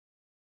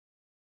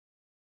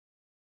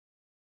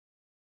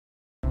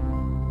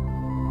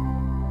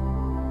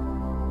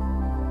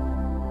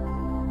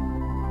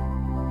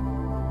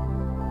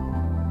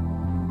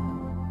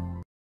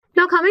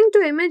Now coming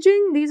to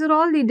imaging, these are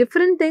all the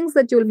different things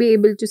that you'll be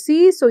able to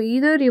see. So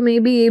either you may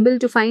be able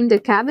to find a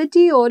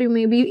cavity, or you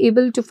may be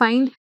able to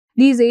find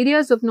these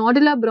areas of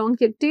nodular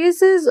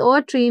bronchiectasis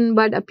or tree in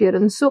bud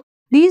appearance. So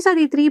these are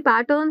the three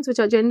patterns which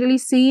are generally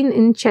seen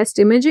in chest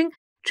imaging: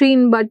 tree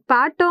in bud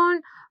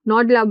pattern,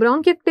 nodular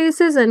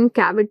bronchiectasis, and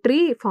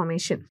cavitary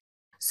formation.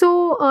 So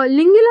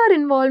lingular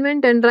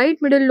involvement and right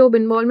middle lobe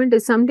involvement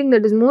is something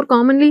that is more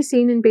commonly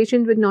seen in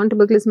patients with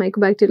non-tuberculous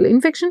mycobacterial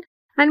infection.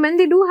 And when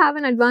they do have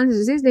an advanced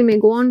disease, they may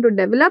go on to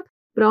develop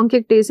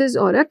bronchiectasis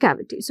or a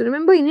cavity. So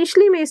remember,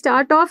 initially may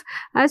start off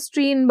as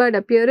tree in bud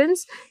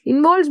appearance,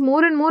 involves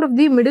more and more of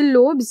the middle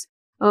lobes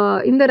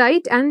in the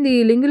right and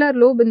the lingular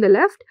lobe in the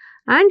left,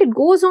 and it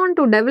goes on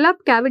to develop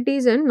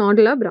cavities and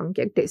nodular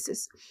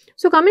bronchiectasis.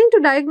 So coming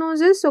to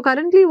diagnosis, so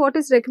currently what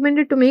is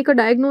recommended to make a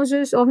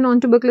diagnosis of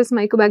non-tuberculous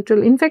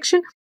mycobacterial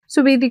infection?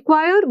 So we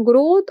require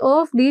growth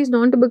of these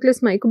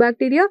non-tuberculous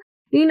mycobacteria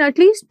in at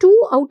least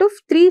 2 out of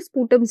 3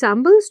 sputum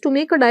samples to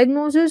make a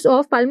diagnosis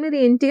of pulmonary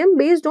NTM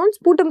based on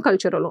sputum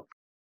culture alone.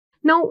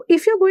 Now,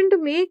 if you're going to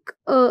make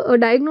a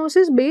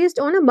diagnosis based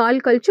on a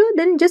bowel culture,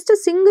 then just a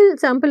single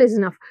sample is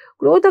enough.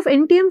 Growth of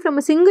NTM from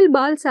a single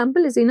bowel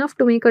sample is enough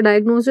to make a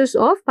diagnosis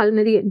of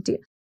pulmonary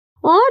NTM.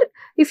 Or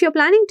if you're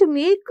planning to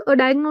make a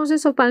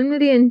diagnosis of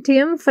pulmonary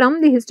NTM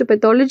from the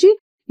histopathology,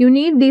 you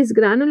need these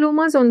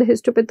granulomas on the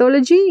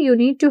histopathology, you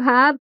need to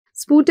have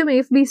sputum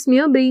AFB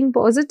smear being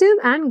positive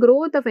and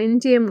growth of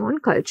NTM on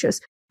cultures.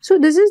 So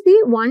this is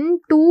the 1,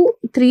 2,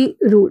 3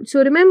 rule.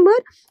 So remember,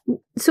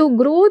 so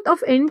growth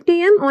of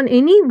NTM on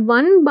any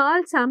one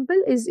bowel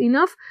sample is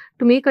enough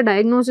to make a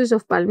diagnosis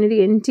of pulmonary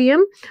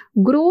NTM.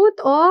 Growth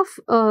of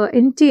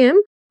NTM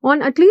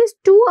on at least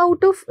 2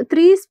 out of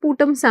 3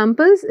 sputum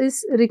samples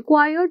is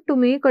required to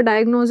make a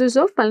diagnosis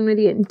of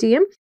pulmonary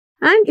NTM.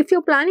 And if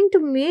you're planning to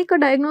make a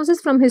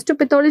diagnosis from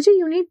histopathology,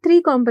 you need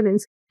 3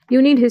 components.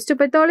 You need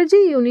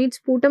histopathology, you need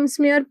sputum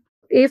smear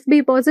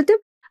AFB positive,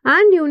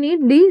 and you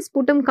need the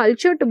sputum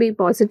culture to be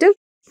positive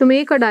to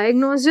make a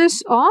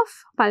diagnosis of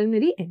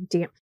pulmonary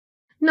NTM.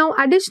 Now,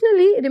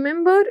 additionally,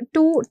 remember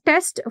to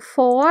test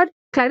for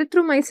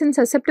clarithromycin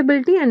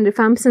susceptibility and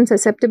rifampicin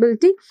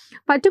susceptibility.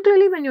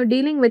 Particularly when you're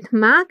dealing with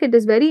MAC, it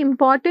is very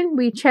important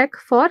we check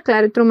for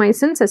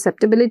clarithromycin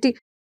susceptibility.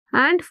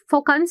 And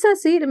for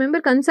Kansasi,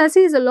 remember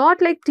Kansasi is a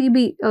lot like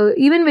TB,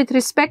 even with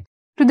respect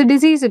to the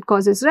disease it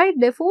causes, right?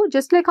 Therefore,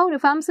 just like how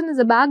rifampicin is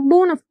the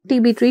backbone of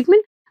TB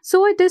treatment,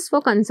 so it is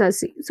for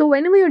Kansasi. So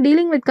whenever you're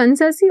dealing with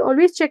Kansasi,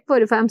 always check for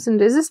rifampicin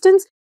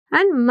resistance.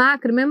 And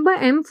MAC, remember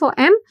M for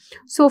M.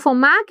 So for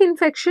MAC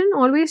infection,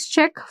 always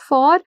check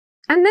for,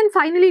 and then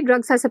finally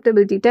drug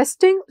susceptibility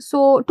testing.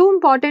 So 2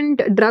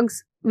 important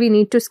drugs we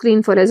need to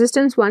screen for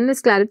resistance. One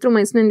is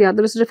clarithromycin and the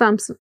other is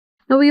rifampicin.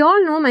 Now we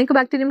all know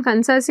Mycobacterium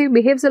kansasi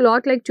behaves a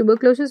lot like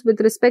tuberculosis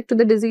with respect to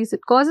the disease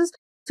it causes.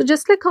 So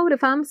just like how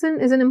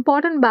rifampicin is an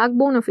important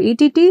backbone of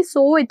ATT,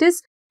 so it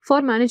is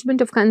for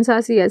management of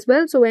Kansasi as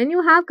well. So when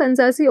you have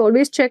Kansasi,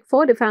 always check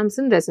for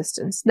rifampicin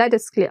resistance. That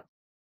is clear.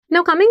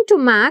 Now coming to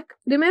MAC,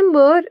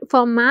 remember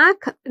for MAC,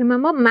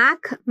 remember MAC,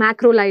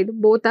 macrolide,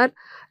 both are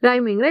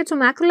rhyming, right? So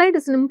macrolide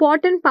is an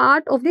important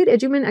part of the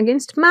regimen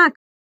against MAC.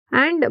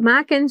 And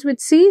MAC ends with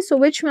C. So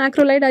which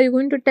macrolide are you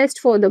going to test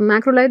for? The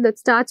macrolide that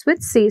starts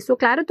with C. So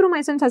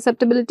clarithromycin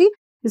susceptibility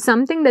is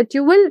something that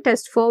you will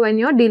test for when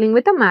you're dealing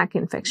with a MAC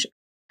infection.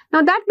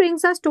 Now that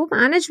brings us to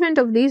management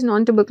of these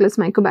non-tuberculous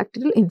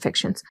mycobacterial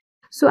infections.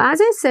 So as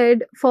I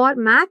said, for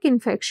MAC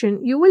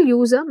infection, you will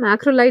use a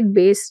macrolide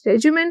based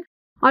regimen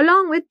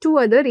along with 2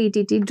 other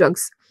ATT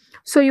drugs.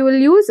 So you will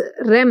use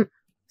REM.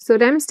 So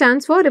REM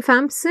stands for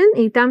rifampicin,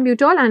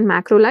 ethambutol and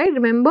macrolide.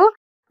 Remember,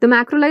 the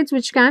macrolides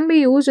which can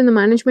be used in the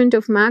management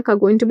of MAC are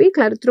going to be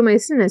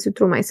clarithromycin and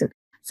azithromycin.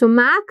 So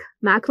MAC,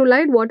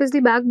 macrolide, what is the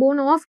backbone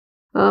of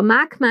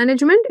MAC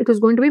management? It is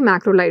going to be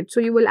macrolide. So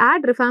you will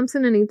add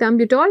rifampicin and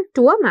ethambutol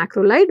to a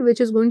macrolide, which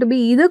is going to be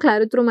either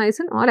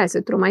clarithromycin or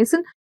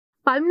azithromycin.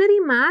 Pulmonary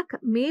MAC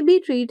may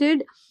be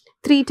treated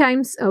 3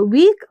 times a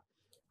week,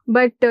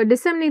 but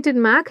disseminated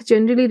MAC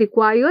generally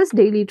requires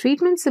daily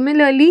treatment.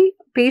 Similarly,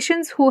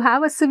 patients who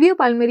have a severe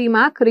pulmonary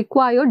MAC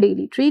require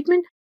daily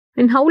treatment.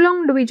 And how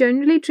long do we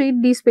generally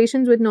treat these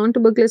patients with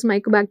non-tuberculous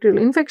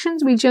mycobacterial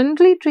infections? We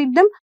generally treat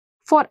them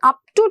for up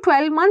to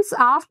 12 months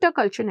after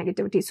culture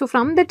negativity. So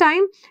from the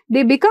time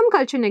they become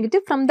culture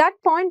negative, from that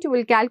point you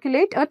will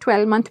calculate a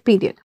 12-month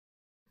period.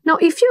 Now,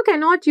 if you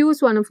cannot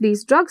use one of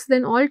these drugs,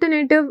 then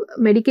alternative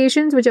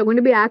medications which are going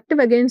to be active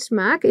against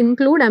MAC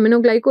include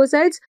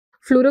aminoglycosides,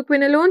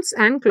 fluoroquinolones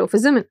and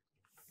clofazimine.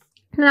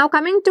 Now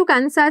coming to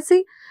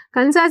Kansasi,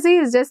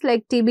 Kansasi is just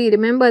like TB,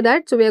 remember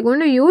that. So we are going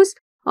to use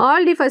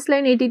all the first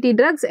line ATT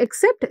drugs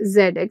except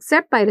Z,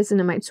 except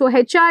pyrazinamide. So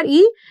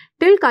HRE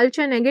till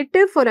culture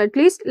negative for at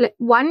least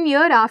 1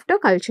 year after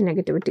culture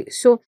negativity.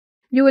 So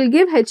you will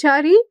give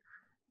HRE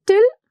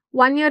till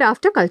 1 year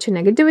after culture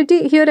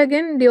negativity. Here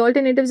again, the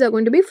alternatives are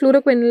going to be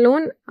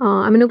fluoroquinolone,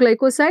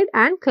 aminoglycoside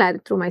and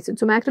clarithromycin.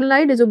 So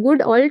macrolide is a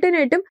good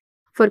alternative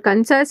for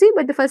Kansasi,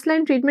 but the first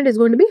line treatment is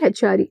going to be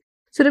HRE.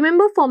 So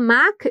remember, for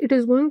MAC, it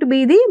is going to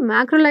be the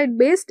macrolide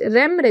based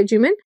REM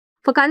regimen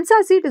For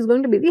Kansasi, it is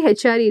going to be the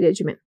HRE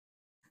regimen.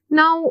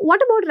 Now,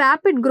 what about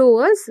rapid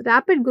growers?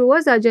 Rapid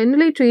growers are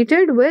generally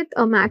treated with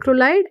a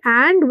macrolide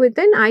and with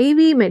an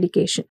IV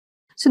medication.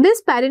 So,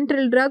 this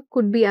parenteral drug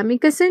could be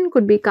amikacin,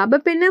 could be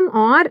carbapenem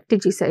or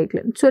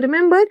tigecycline. So,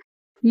 remember,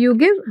 you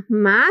give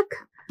MAC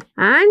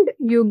and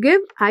you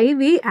give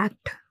IV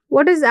ACT.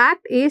 What is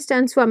ACT? A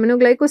stands for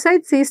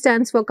aminoglycoside, C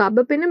stands for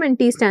carbapenem and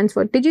T stands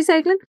for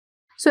tigecycline.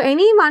 So,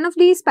 any one of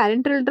these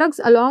parenteral drugs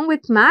along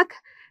with MAC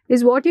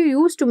is what you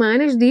use to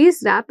manage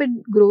these rapid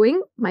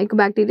growing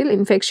mycobacterial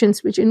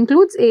infections, which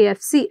includes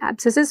AFC,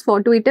 abscesses,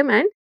 fortuitum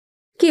and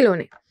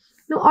chelonae.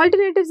 Now,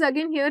 alternatives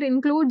again here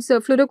includes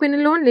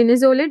fluoroquinolone,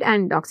 linezolid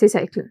and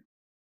doxycycline.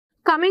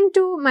 Coming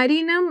to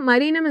marinum,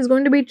 marinum is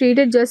going to be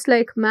treated just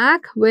like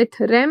MAC with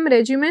REM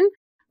regimen,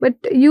 but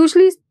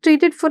usually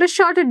treated for a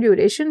shorter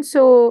duration.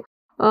 So,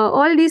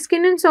 all these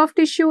skin and soft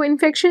tissue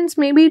infections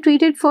may be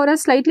treated for a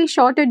slightly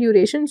shorter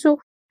duration. So,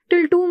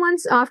 till 2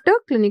 months after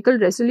clinical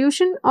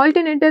resolution.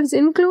 Alternatives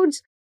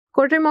includes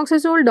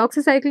cotrimoxazole,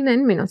 doxycycline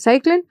and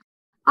minocycline.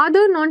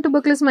 Other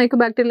non-tuberculous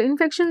mycobacterial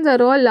infections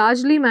are all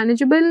largely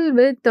manageable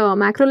with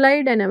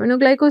macrolide and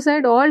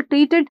aminoglycoside, all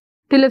treated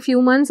till a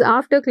few months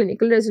after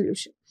clinical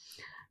resolution.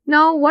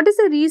 Now, what is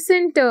the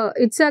recent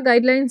ITSA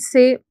guidelines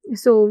say?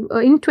 So,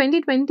 in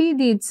 2020,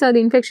 the ITSA, the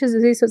Infectious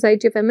Disease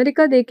Society of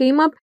America, they came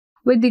up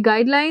with the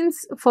guidelines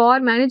for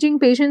managing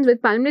patients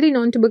with pulmonary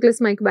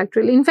non-tuberculous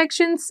mycobacterial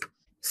infections.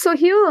 So,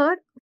 here,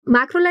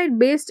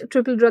 macrolide-based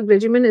triple drug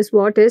regimen is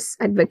what is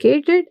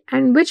advocated,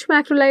 and which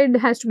macrolide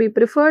has to be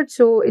preferred.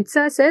 So,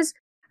 ITSA says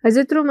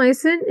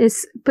azithromycin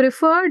is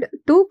preferred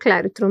to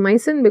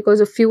clarithromycin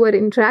because of fewer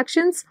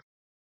interactions.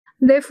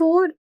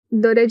 Therefore,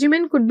 the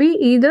regimen could be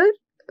either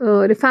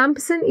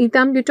rifampicin,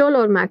 ethambutol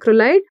or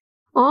macrolide,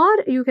 or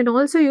you can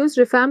also use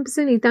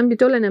rifampicin,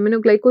 ethambutol and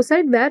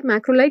aminoglycoside where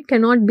macrolide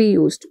cannot be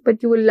used,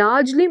 but you will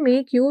largely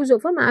make use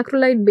of a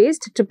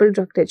macrolide-based triple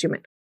drug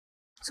regimen.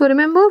 So,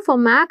 remember, for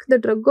MAC, the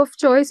drug of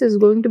choice is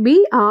going to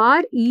be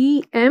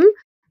REM.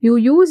 You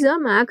use a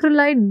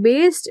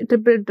macrolide-based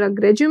triple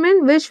drug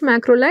regimen, which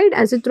macrolide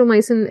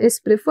azithromycin is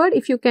preferred.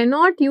 If you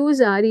cannot use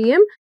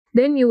REM,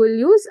 then you will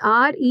use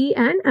RE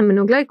and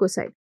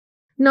aminoglycoside.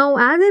 Now,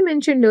 as I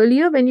mentioned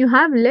earlier, when you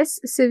have less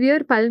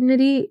severe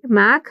pulmonary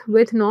MAC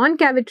with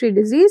non-cavitary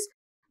disease,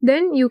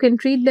 then you can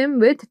treat them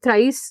with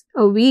thrice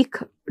a week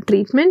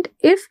treatment.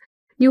 If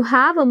you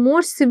have a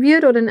more severe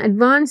or an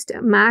advanced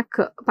MAC,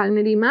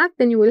 pulmonary MAC,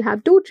 then you will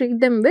have to treat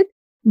them with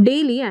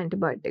daily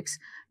antibiotics.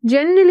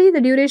 Generally,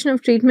 the duration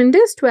of treatment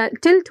is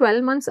till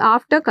 12 months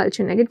after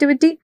culture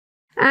negativity.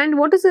 And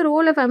what is the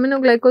role of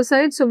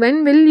aminoglycoside? So,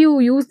 when will you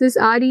use this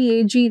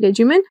REAG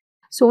regimen?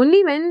 So,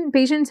 only when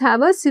patients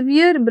have a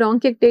severe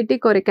bronchiectatic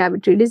or a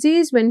cavitary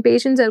disease, when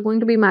patients are going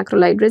to be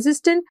macrolide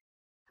resistant,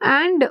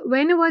 and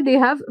whenever they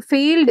have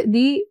failed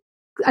the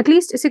at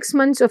least 6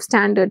 months of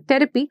standard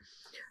therapy.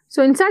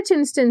 So, in such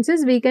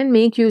instances, we can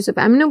make use of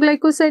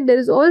aminoglycoside. There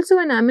is also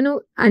an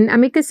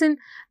amikacin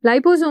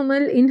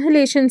liposomal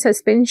inhalation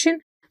suspension.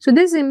 So,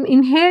 this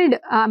inhaled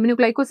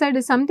aminoglycoside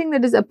is something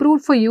that is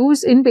approved for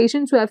use in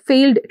patients who have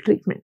failed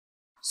treatment.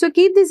 So,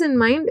 keep this in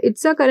mind.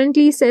 ITSA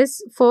currently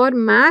says for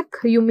MAC,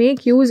 you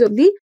make use of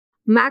the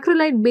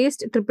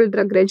macrolide-based triple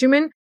drug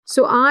regimen.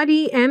 So,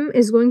 REM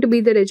is going to be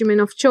the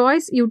regimen of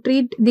choice. You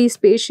treat these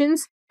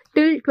patients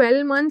till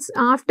 12 months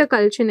after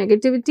culture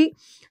negativity.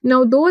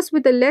 Now, those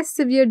with a less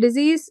severe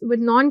disease with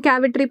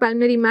non-cavitary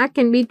pulmonary MAC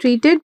can be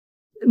treated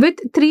with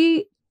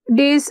 3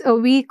 days a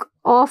week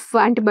of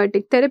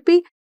antibiotic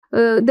therapy.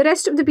 The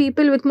rest of the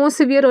people with more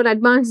severe or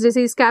advanced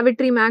disease,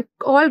 cavitary MAC,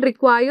 all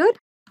require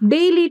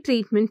daily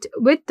treatment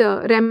with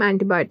REM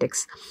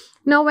antibiotics.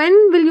 Now, when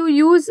will you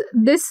use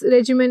this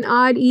regimen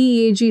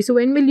REAG? So,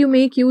 when will you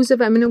make use of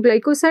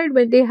aminoglycoside?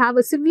 When they have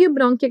a severe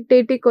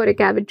bronchiectatic or a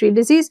cavitary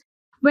disease,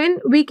 when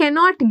we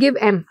cannot give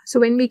M. So,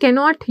 when we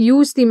cannot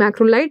use the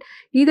macrolide,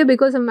 either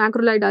because of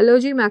macrolide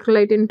allergy,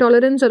 macrolide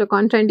intolerance or a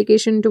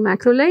contraindication to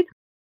macrolide.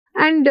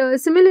 And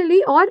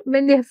similarly, or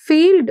when they have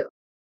failed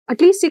at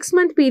least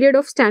 6-month period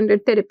of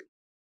standard therapy.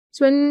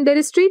 So, when there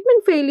is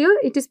treatment failure,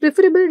 it is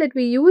preferable that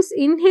we use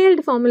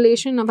inhaled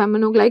formulation of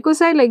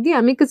aminoglycoside like the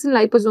amikacin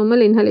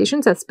liposomal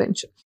inhalation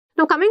suspension.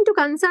 Now, coming to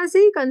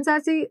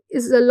Kansasi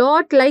is a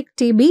lot like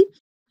TB.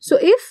 So,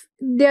 if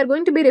they are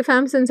going to be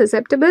rifampicin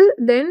susceptible,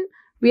 then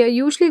we are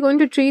usually going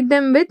to treat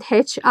them with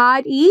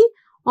HRE,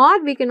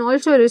 or we can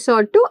also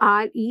resort to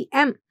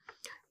REM.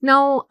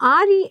 Now,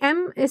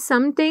 REM is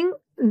something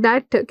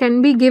that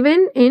can be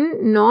given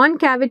in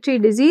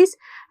non-cavitary disease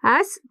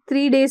as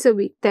 3 days a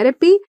week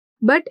therapy.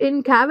 But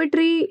in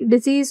cavitary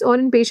disease or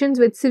in patients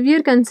with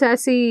severe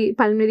Kansasi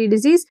pulmonary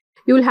disease,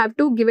 you will have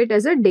to give it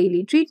as a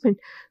daily treatment.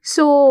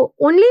 So,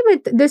 only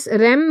with this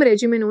REM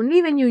regimen,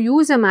 only when you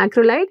use a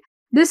macrolide,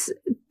 this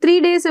 3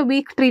 days a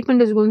week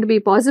treatment is going to be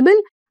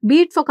possible,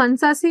 be it for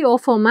Kansasi or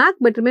for MAC.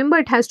 But remember,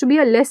 it has to be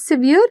a less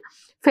severe,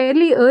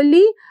 fairly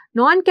early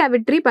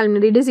non-cavitary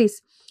pulmonary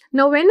disease.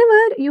 Now,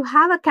 whenever you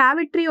have a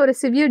cavitary or a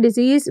severe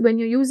disease, when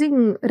you're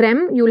using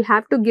REM, you will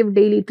have to give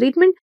daily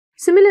treatment.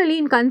 Similarly,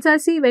 in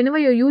Kansasi, whenever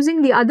you're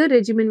using the other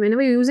regimen,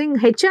 whenever you're using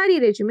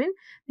HRE regimen,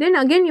 then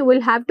again you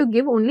will have to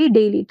give only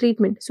daily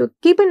treatment. So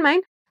keep in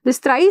mind, this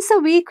thrice a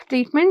week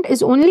treatment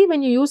is only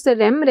when you use the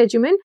REM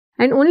regimen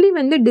and only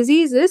when the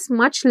disease is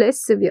much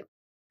less severe.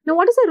 Now,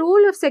 what is the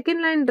role of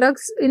second line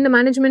drugs in the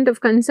management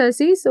of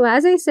Kansasi? So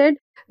as I said,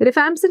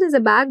 rifampicin is a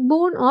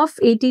backbone of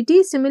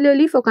ATT.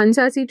 Similarly, for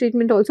Kansasi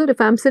treatment also,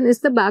 rifampicin is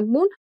the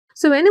backbone.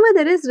 So whenever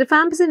there is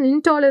rifampicin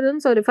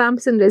intolerance or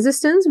rifampicin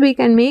resistance, we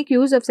can make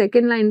use of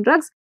second line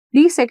drugs.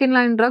 These second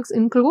line drugs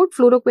include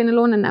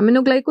fluoroquinolone and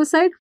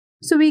aminoglycoside.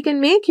 So we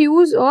can make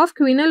use of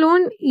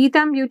quinolone,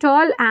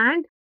 ethambutol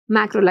and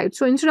macrolide.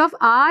 So instead of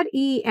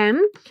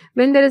REM,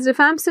 when there is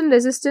rifampicin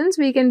resistance,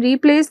 we can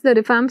replace the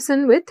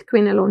rifampicin with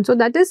quinolone. So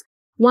that is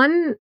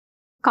one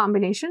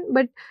combination.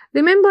 But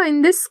remember,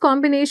 in this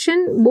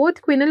combination,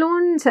 both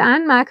quinolones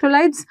and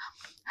macrolides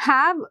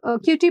have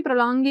QT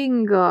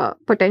prolonging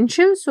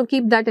potential. So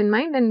keep that in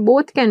mind, and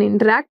both can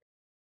interact.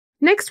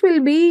 Next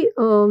will be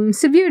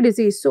severe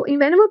disease. So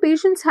whenever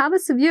patients have a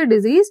severe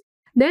disease,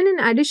 then in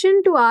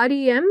addition to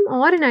REM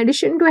or in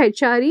addition to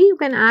HRE, you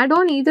can add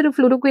on either a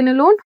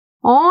fluoroquinolone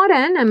or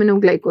an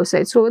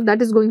aminoglycoside. So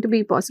that is going to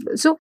be possible.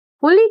 So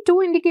only two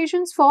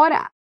indications for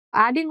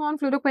adding on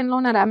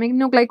fluoroquinolone or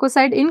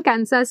aminoglycoside in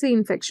Kansasi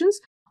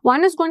infections.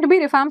 One is going to be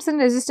rifampicin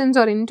resistance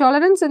or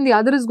intolerance, and the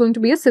other is going to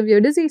be a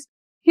severe disease.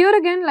 Here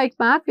again, like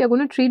MAC, we are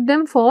going to treat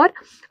them for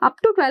up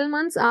to 12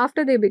 months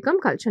after they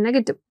become culture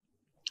negative.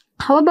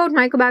 How about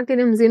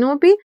Mycobacterium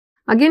xenopi?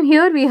 Again,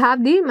 here we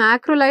have the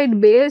macrolide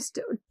based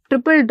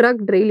triple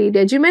drug daily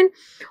regimen,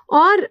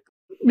 or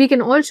we can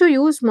also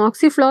use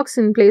moxiflox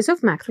in place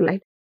of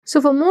macrolide.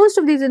 So for most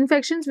of these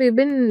infections, we've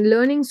been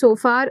learning so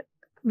far,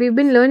 we've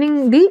been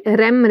learning the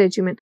REM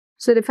regimen.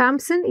 So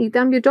rifampicin,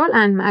 ethambutol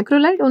and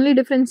macrolide. Only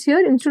difference here,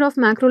 instead of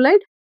macrolide,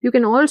 you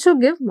can also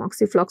give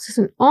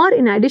moxifloxacin, or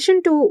in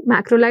addition to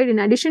macrolide, in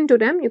addition to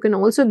REM, you can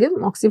also give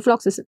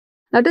moxifloxacin.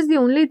 That is the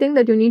only thing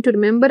that you need to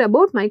remember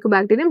about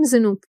Mycobacterium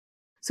xenopi.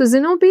 So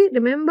xenopi,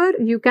 remember,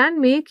 you can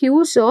make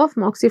use of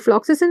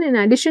moxifloxacin in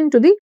addition to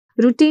the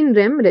routine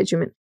REM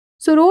regimen.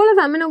 So role of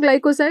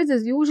aminoglycosides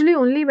is usually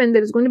only when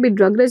there is going to be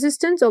drug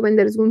resistance or when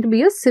there is going to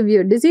be a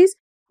severe disease.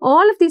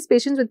 All of these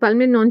patients with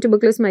pulmonary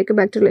non-tuberculous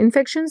mycobacterial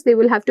infections, they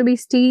will have to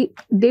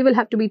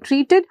be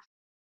treated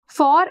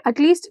for at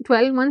least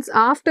 12 months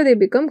after they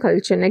become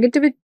culture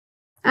negative.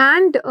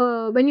 And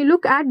when you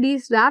look at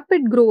these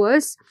rapid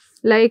growers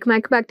like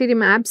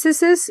Mycobacterium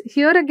abscessus,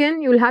 here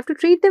again you will have to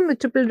treat them with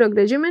triple drug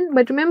regimen.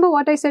 But remember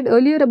what I said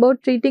earlier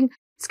about treating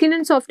skin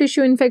and soft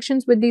tissue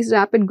infections with these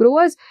rapid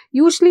growers.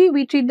 Usually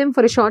we treat them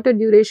for a shorter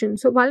duration.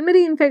 So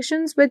pulmonary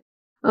infections with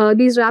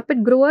these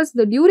rapid growers,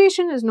 the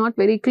duration is not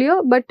very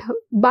clear, but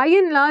by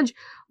and large,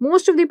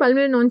 most of the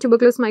pulmonary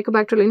non-tuberculous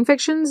mycobacterial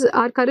infections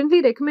are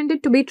currently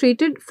recommended to be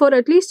treated for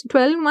at least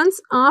 12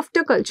 months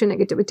after culture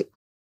negativity.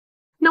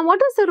 Now, what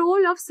is the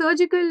role of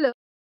surgical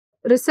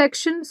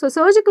resection? So,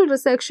 surgical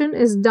resection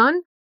is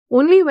done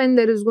only when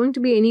there is going to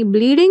be any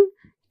bleeding,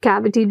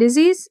 cavity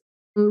disease,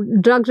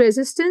 drug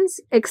resistance,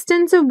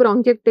 extensive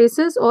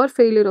bronchiectasis or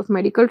failure of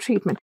medical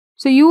treatment.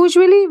 So,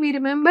 usually we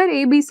remember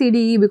A, B, C,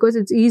 D, E because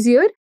it's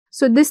easier.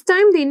 So, this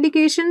time the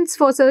indications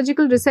for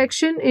surgical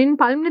resection in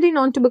pulmonary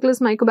non-tuberculous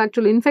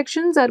mycobacterial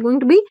infections are going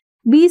to be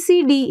B,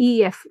 C, D,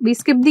 E, F. We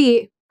skip the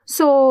A.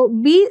 So,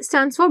 B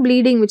stands for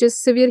bleeding, which is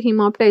severe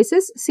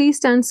hemoptysis. C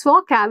stands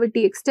for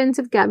cavity,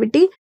 extensive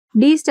cavity.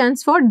 D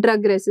stands for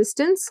drug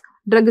resistance.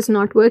 Drug is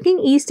not working.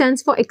 E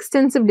stands for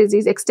extensive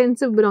disease,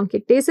 extensive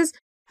bronchiectasis.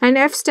 And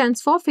F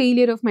stands for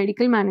failure of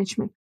medical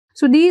management.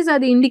 So, these are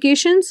the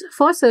indications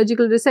for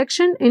surgical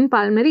resection in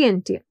pulmonary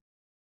NTM.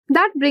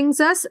 That brings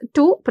us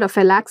to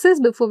prophylaxis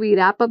before we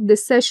wrap up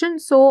this session.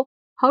 So,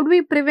 how do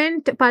we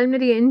prevent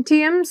pulmonary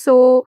NTM?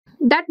 So,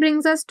 that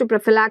brings us to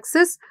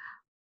prophylaxis,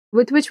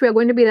 with which we are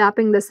going to be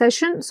wrapping the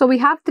session. So, we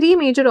have three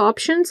major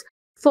options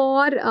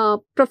for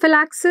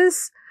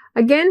prophylaxis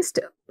against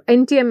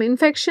NTM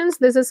infections.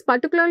 This is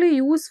particularly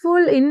useful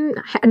in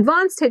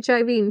advanced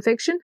HIV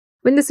infection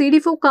when the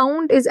CD4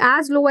 count is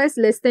as low as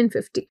less than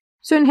 50.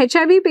 So, in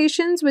HIV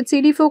patients with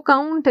CD4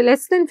 count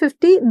less than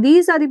 50,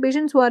 these are the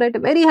patients who are at a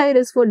very high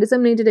risk for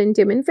disseminated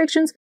NTM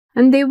infections,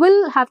 and they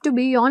will have to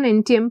be on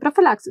NTM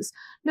prophylaxis.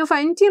 Now, for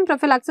NTM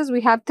prophylaxis,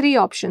 we have three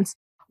options.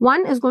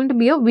 One is going to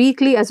be a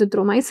weekly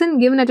azithromycin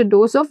given at a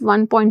dose of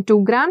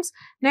 1.2 grams.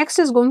 Next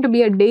is going to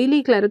be a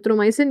daily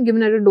clarithromycin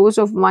given at a dose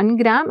of 1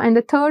 gram. And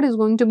the third is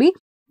going to be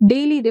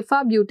daily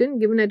rifabutin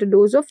given at a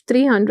dose of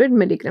 300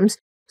 milligrams.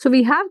 So,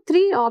 we have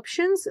three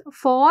options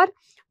for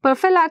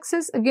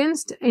prophylaxis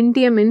against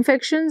NTM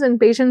infections in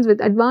patients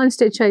with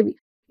advanced HIV.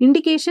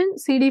 Indication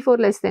CD4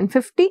 less than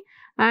 50,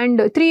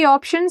 and three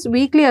options: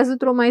 weekly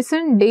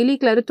azithromycin, daily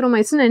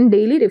clarithromycin and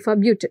daily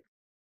rifabutin.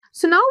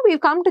 So, now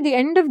we've come to the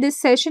end of this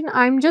session.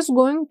 I'm just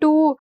going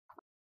to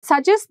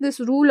suggest this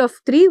rule of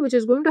 3, which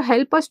is going to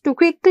help us to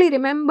quickly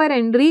remember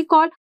and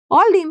recall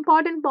all the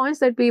important points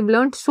that we've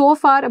learned so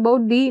far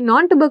about the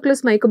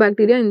non-tuberculous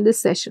mycobacteria in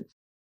this session.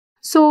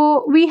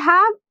 So, we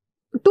have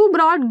two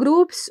broad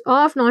groups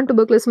of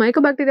non-tuberculous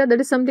mycobacteria. That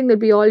is something that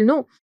we all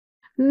know.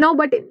 Now,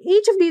 but in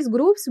each of these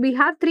groups, we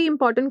have three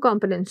important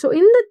components. So, in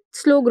the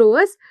slow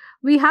growers,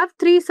 we have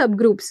three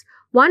subgroups.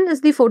 One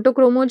is the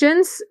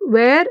photochromogens,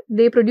 where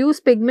they produce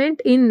pigment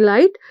in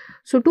light.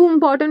 So, two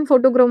important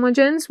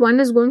photochromogens, one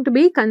is going to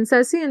be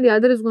Kansasi and the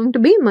other is going to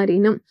be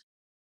Marinum.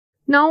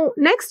 Now,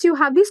 next you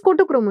have these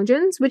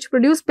scotochromogens, which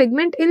produce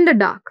pigment in the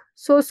dark.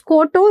 So,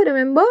 scoto,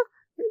 remember,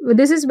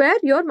 this is where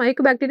your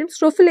Mycobacterium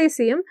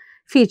strophilaceum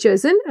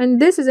features in, and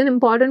this is an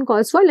important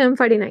cause for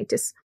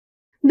lymphadenitis.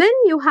 Then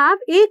you have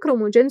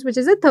achromogens, which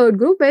is a third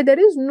group where there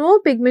is no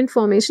pigment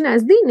formation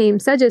as the name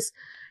suggests.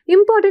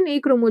 Important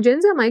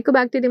achromogens are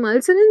Mycobacterium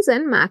ulcerans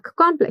and MAC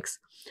complex.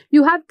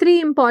 You have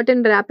three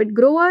important rapid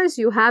growers.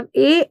 You have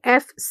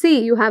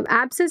AFC, you have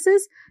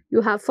abscesses,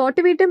 you have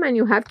fortivitum and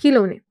you have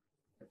chelone.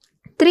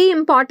 Three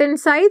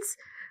important sites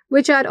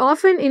which are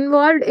often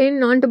involved in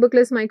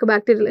non-tuberculous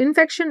mycobacterial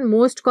infection,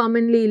 most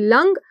commonly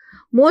lung,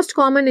 most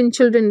common in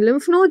children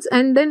lymph nodes,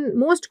 and then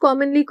most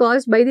commonly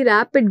caused by the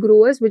rapid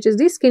growers, which is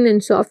the skin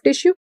and soft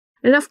tissue.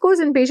 And of course,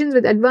 in patients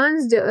with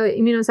advanced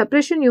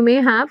immunosuppression, you may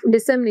have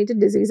disseminated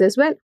disease as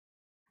well.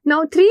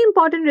 Now, three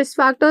important risk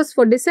factors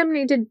for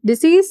disseminated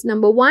disease.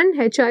 Number 1,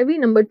 HIV.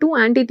 Number 2,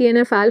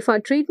 anti-TNF alpha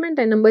treatment.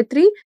 And number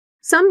 3,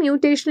 some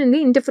mutation in the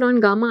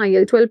interferon gamma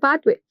IL-12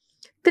 pathway.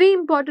 Three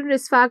important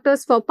risk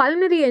factors for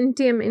pulmonary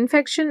NTM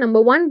infection.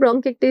 Number 1,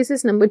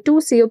 bronchiectasis. Number 2,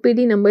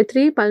 COPD. Number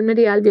 3,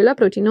 pulmonary alveolar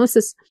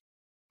proteinosis.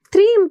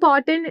 Three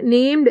important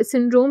named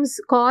syndromes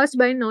caused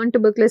by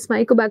non-tuberculous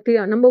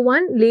mycobacteria. Number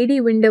 1,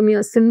 Lady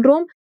Windermere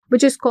syndrome,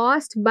 which is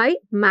caused by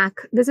MAC.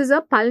 This is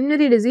a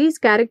pulmonary disease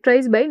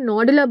characterized by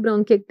nodular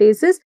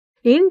bronchiectasis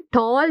in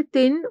tall,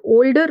 thin,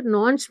 older,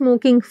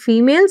 non-smoking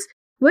females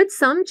with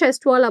some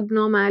chest wall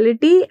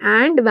abnormality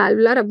and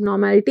valvular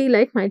abnormality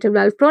like mitral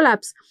valve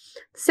prolapse.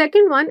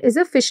 Second one is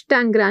a fish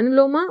tank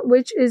granuloma,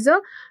 which is a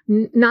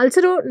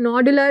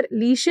ulceronodular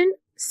lesion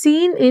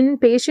seen in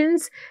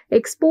patients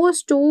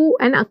exposed to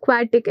an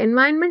aquatic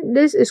environment.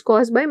 This is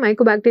caused by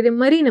Mycobacterium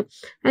marinum.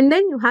 And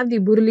then you have the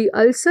Buruli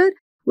ulcer,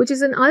 which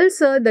is an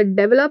ulcer that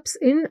develops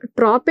in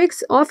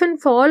tropics, often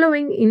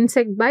following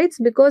insect bites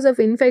because of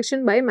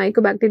infection by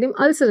Mycobacterium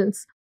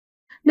ulcerans.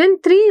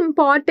 Then three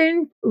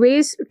important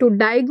ways to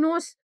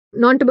diagnose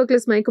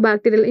non-tuberculous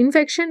mycobacterial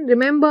infection.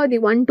 Remember the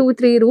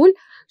 1-2-3 rule.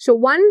 So,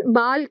 1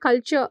 BAL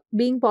culture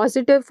being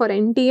positive for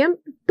NTM,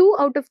 2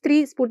 out of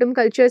 3 sputum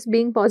cultures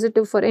being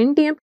positive for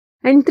NTM,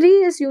 and 3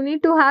 is you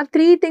need to have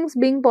 3 things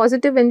being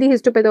positive when the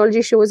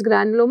histopathology shows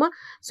granuloma.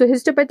 So,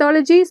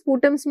 histopathology,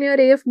 sputum smear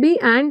AFB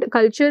and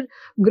culture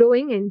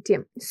growing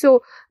NTM.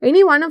 So,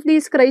 any one of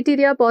these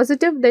criteria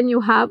positive, then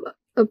you have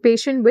a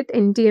patient with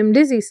NTM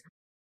disease.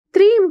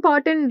 3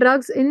 important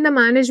drugs in the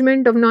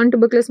management of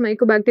non-tuberculous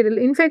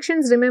mycobacterial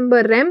infections.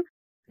 Remember REM,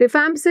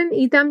 rifampicin,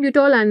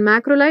 ethambutol and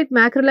macrolide.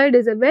 Macrolide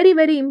is a very,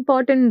 very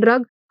important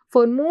drug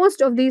for most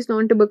of these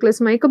non-tuberculous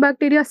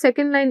mycobacteria.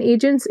 Second line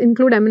agents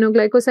include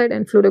aminoglycoside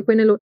and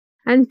fluoroquinolone.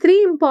 And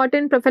 3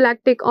 important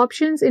prophylactic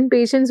options in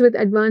patients with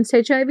advanced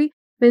HIV.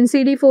 When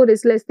CD4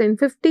 is less than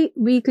 50,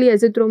 weekly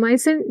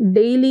azithromycin,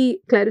 daily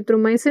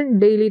clarithromycin,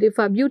 daily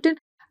rifabutin.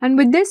 And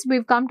with this,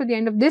 we've come to the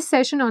end of this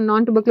session on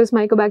non-tuberculous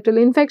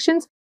mycobacterial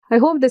infections. I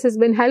hope this has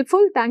been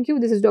helpful. Thank you.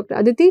 This is Dr.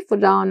 Aditi for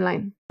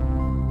RAAONLINE.